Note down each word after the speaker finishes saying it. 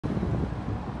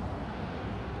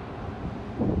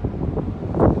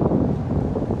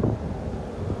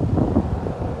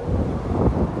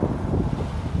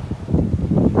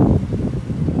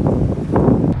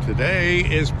Today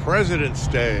is President's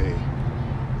Day.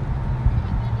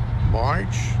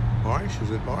 March?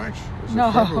 Is it March? Is No.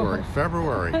 it February?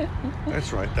 February.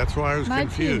 That's right. That's why I was 19.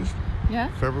 confused. Yeah.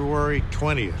 February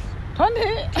 20th. 20.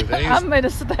 I made a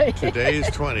mistake. Today is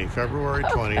 20. February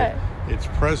 20th. Okay. It's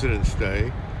President's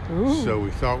Day. Ooh. So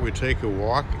we thought we'd take a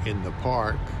walk in the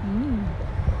park. Mm.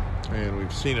 And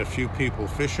we've seen a few people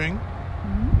fishing.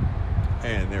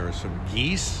 And there are some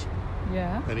geese.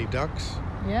 Yeah. Any ducks?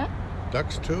 Yeah.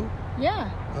 Ducks too?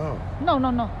 Yeah. Oh.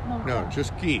 No,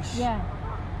 Just geese. Yeah.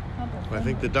 I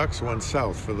think the ducks went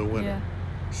south for the winter.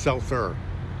 Yeah. Souther.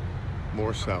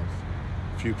 More south.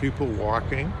 A few people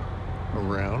walking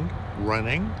around,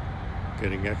 running,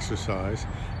 getting exercise.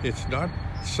 It's not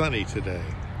sunny today.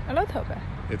 A little bit.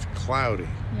 It's cloudy.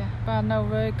 Yeah, but not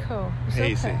very cold. It's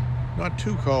Hazy. okay. Not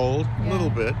too cold. A Yeah. little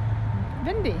bit.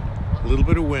 Windy. A little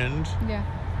bit of wind. Yeah.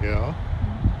 Yeah.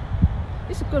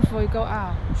 It's good for you go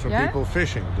out. Some yeah? people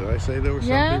fishing. Did I say there were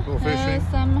some people fishing?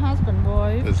 Some husband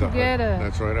wife There's together.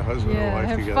 That's right, a husband and wife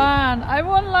have together. fun. I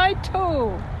would like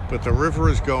to. But the river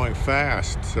is going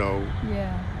fast, so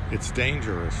Yeah. it's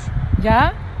dangerous.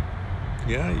 Yeah?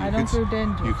 Yeah, I don't feel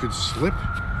dangerous. you could slip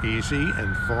easy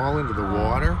and fall into the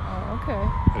water. Oh, okay.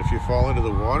 And if you fall into the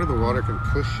water can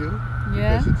push you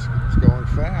Yeah. because it's going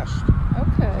fast.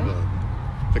 Okay.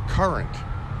 The current,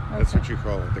 that's what you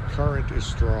call it. The current is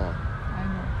strong. I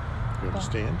know. You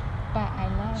understand? But I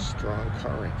like. Strong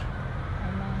current. I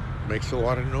like. Makes a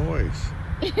lot of noise.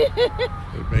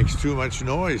 It makes too much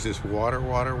noise. This water.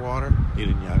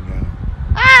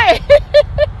 Hey!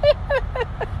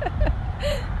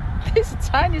 This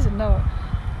Chinese know.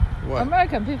 What?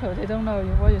 American people, they don't know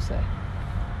what you say.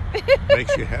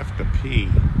 Makes you have to pee.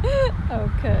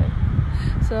 Okay.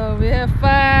 So we have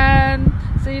fun.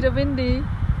 See the windy.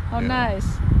 How Yeah.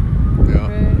 nice. Yeah.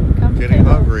 Very comfortable. Getting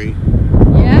hungry.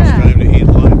 Yeah. It's time to eat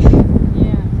lunch.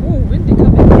 Yeah. Oh, windy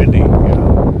coming. Windy,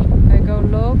 yeah. I go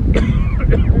look.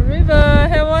 The river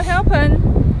will happen.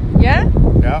 Yeah?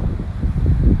 Yeah.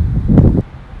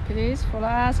 Please follow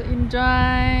us.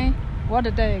 Enjoy. What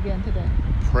a day again today.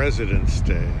 President's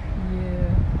Day.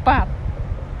 Yeah. But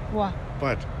what?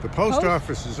 But the post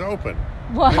office is open.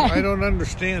 Why? I don't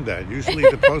understand that. Usually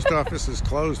the post office is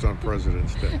closed on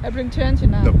President's Day. April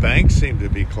 29. The banks seem to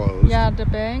be closed. Yeah, the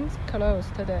bank's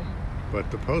closed today. But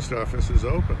the post office is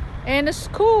open. And the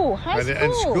school, high school.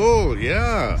 And school,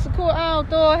 yeah. School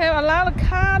outdoor have a lot of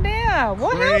car there.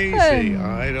 What Crazy. happened?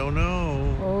 I don't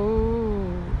know.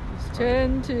 Oh, it's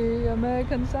changing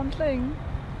American something.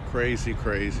 Crazy.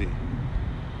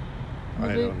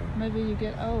 Maybe, I don't know. Maybe you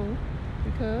get old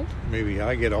because. Maybe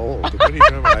I get old. What are you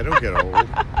talking about? I don't get old.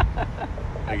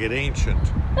 I get ancient.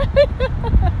 How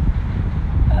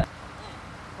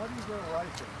do you get a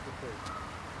license to fish?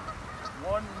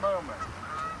 One moment.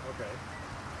 Okay.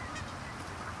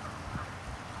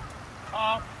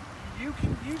 You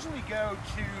can usually go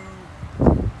to,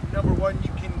 number one,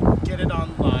 you can get it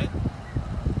online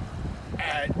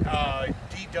at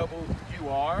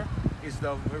DWR, is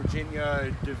the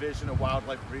Virginia Division of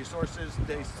Wildlife Resources.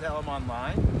 They sell them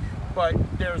online. But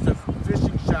there's a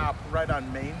fishing shop right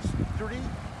on Main Street,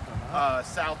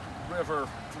 South River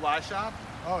Fly Shop.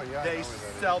 Oh, yeah. They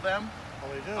sell them. Oh,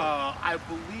 they do? I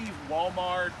believe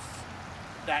Walmarts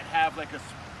that have like a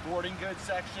sporting goods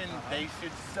section, they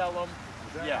should sell them.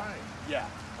 Is that Yeah, right? yeah.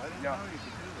 I didn't know you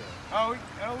could do that. Oh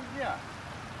yeah.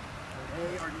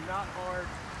 They are not hard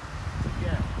to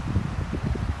get.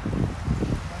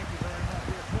 Thank you very much.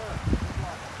 Yes, sir. Good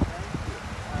luck. Thank you.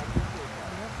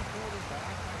 You have to pull this back.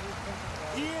 I heard something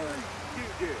about Here you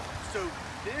do. So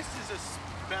this is a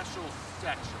special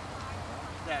section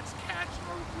that's catch and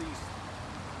release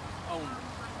only.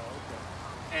 Oh, okay.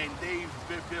 And they've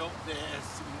built this,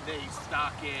 and they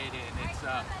stock it, and it's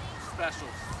a special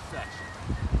section.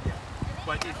 Yeah.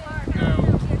 But if you go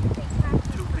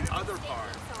to the other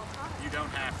part, you don't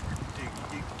have to.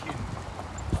 You can.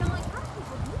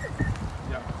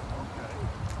 Yeah. Okay.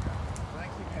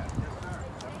 Thanks again. Yes, sir.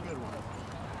 Have a good one.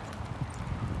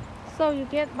 So you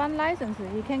get one license.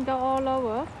 You can go all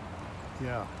over.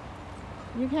 Yeah.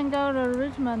 You can go to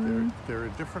Richmond. There are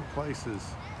different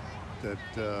places that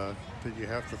you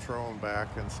have to throw them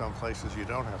back, and some places you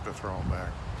don't have to throw them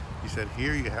back. He said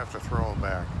here you have to throw them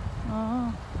back.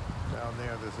 Oh. Down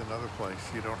there's another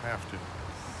place you don't have to.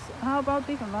 How about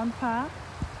different one park?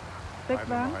 Big I one?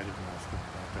 don't know. I didn't ask him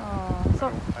about that. Oh,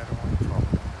 I don't want to trouble.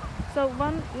 So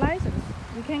one license,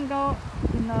 you can go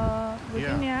in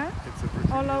Virginia? Yeah, it's a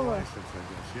Virginia all over. license, I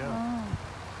guess. Yeah. Oh.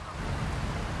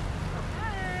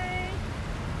 Hi.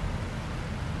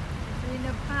 It's in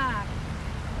the park.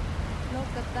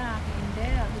 Look at that in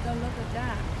there. You don't look at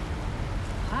that.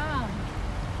 Ah,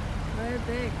 very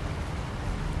big.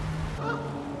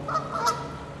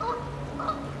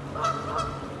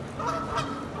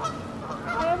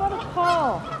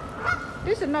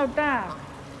 This is no duck.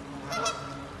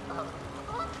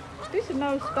 This is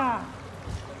no star.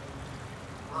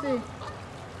 See,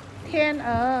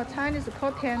 Chinese is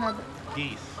called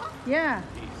Geese. Yeah.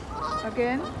 Geese.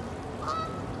 Again.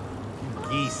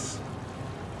 Geese.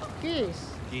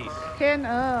 Geese. Geese.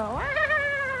 Wow.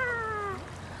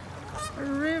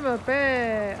 River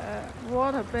bag,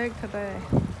 water bag today.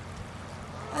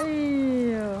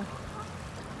 Ayo.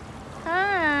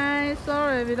 Hi.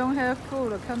 Sorry, we don't have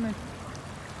food. Come in.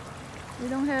 We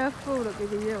don't have food to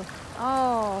give you.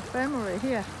 Oh, family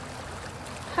here.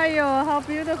 Hiyo, how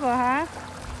beautiful, huh?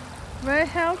 Very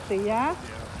healthy, yeah?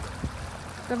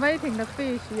 They're waiting the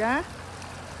fish, yeah?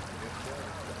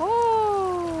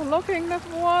 Oh, looking at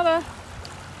the water.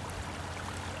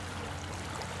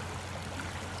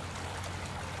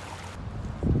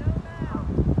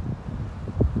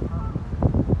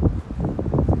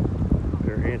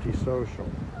 They're antisocial.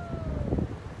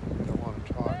 They don't want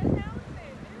to talk.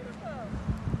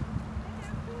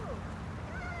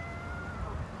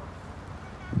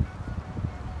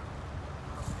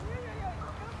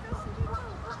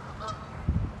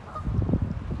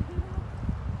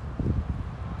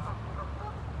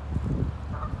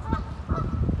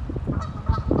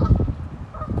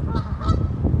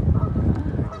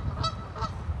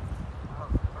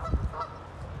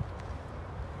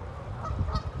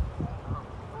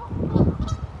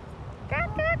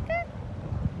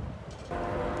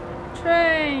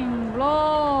 Train,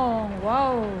 long,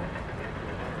 wow.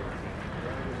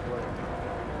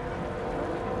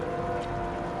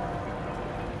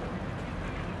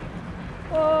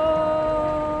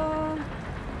 Oh.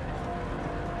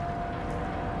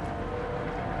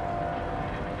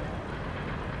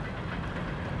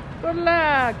 Good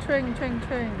luck, train.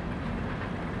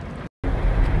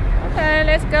 Okay,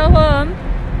 let's go home.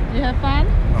 You have fun?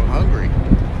 I'm hungry.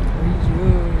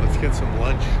 Let's get some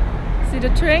lunch. See the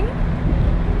train?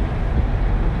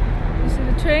 You see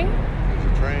the train? There's a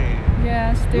train.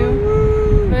 Yeah, still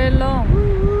very long.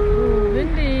 Ooh,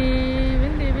 windy.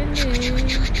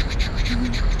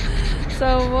 So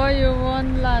what you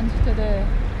want lunch today?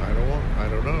 I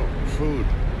don't know. Food.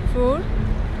 Food?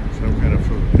 Some kind of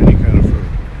food. Any kind of food.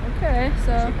 Okay,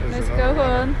 so There's let's another go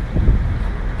home.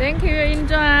 Thank you,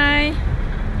 enjoy.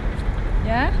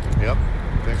 Yeah? Yep.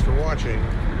 Thanks for watching.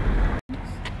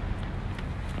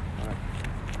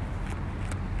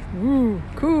 Ooh,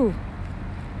 cool.